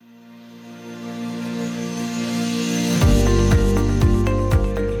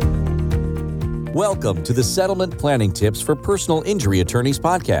Welcome to the Settlement Planning Tips for Personal Injury Attorneys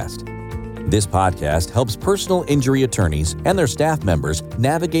podcast. This podcast helps personal injury attorneys and their staff members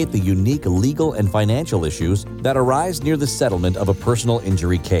navigate the unique legal and financial issues that arise near the settlement of a personal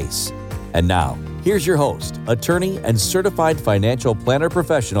injury case. And now, here's your host, attorney and certified financial planner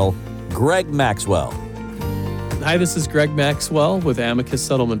professional, Greg Maxwell. Hi, this is Greg Maxwell with Amicus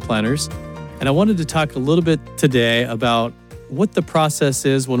Settlement Planners, and I wanted to talk a little bit today about what the process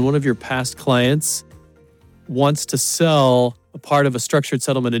is when one of your past clients wants to sell a part of a structured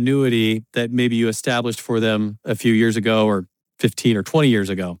settlement annuity that maybe you established for them a few years ago or 15 or 20 years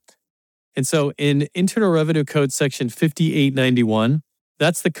ago. And so in Internal Revenue Code section 5891,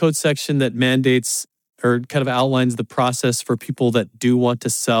 that's the code section that mandates or kind of outlines the process for people that do want to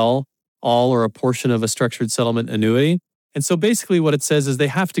sell all or a portion of a structured settlement annuity. And so basically what it says is they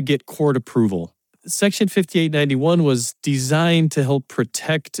have to get court approval. Section 5891 was designed to help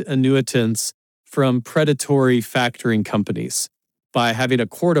protect annuitants from predatory factoring companies by having a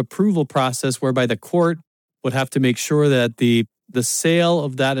court approval process whereby the court would have to make sure that the sale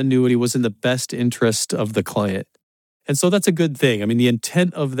of that annuity was in the best interest of the client. And so that's a good thing. I mean, the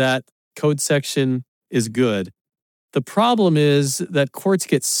intent of that code section is good. The problem is that courts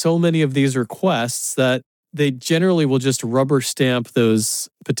get so many of these requests that they generally will just rubber stamp those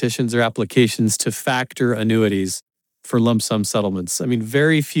petitions or applications to factor annuities for lump sum settlements. I mean,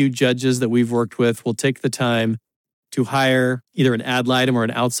 very few judges that we've worked with will take the time to hire either an ad litem or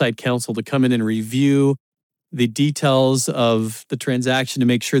an outside counsel to come in and review the details of the transaction to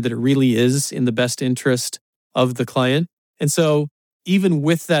make sure that it really is in the best interest of the client. And so even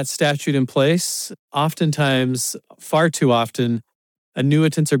with that statute in place, oftentimes, far too often,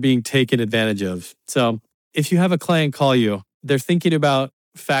 annuitants are being taken advantage of. So if you have a client call you, they're thinking about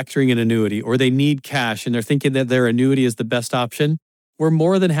factoring an annuity or they need cash and they're thinking that their annuity is the best option, we're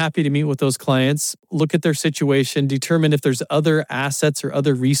more than happy to meet with those clients, look at their situation, determine if there's other assets or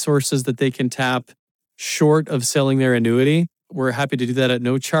other resources that they can tap short of selling their annuity. We're happy to do that at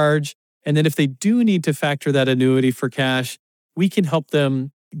no charge. And then if they do need to factor that annuity for cash, we can help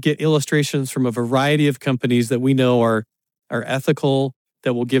them get illustrations from a variety of companies that we know are ethical,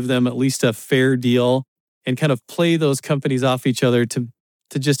 that will give them at least a fair deal, and kind of play those companies off each other to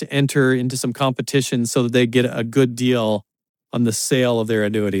just enter into some competition so that they get a good deal on the sale of their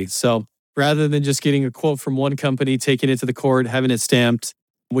annuity. So rather than just getting a quote from one company, taking it to the court, having it stamped,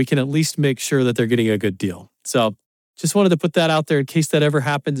 we can at least make sure that they're getting a good deal. So just wanted to put that out there in case that ever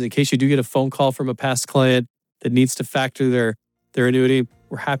happens, in case you do get a phone call from a past client that needs to factor their annuity.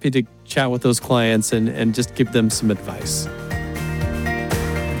 We're happy to chat with those clients and just give them some advice.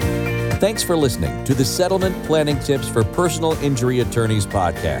 Thanks for listening to the Settlement Planning Tips for Personal Injury Attorneys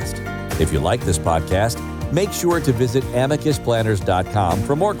podcast. If you like this podcast, make sure to visit amicusplanners.com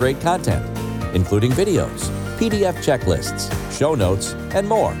for more great content, including videos, PDF checklists, show notes, and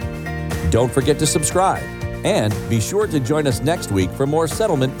more. Don't forget to subscribe, and be sure to join us next week for more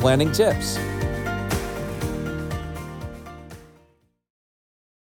settlement planning tips.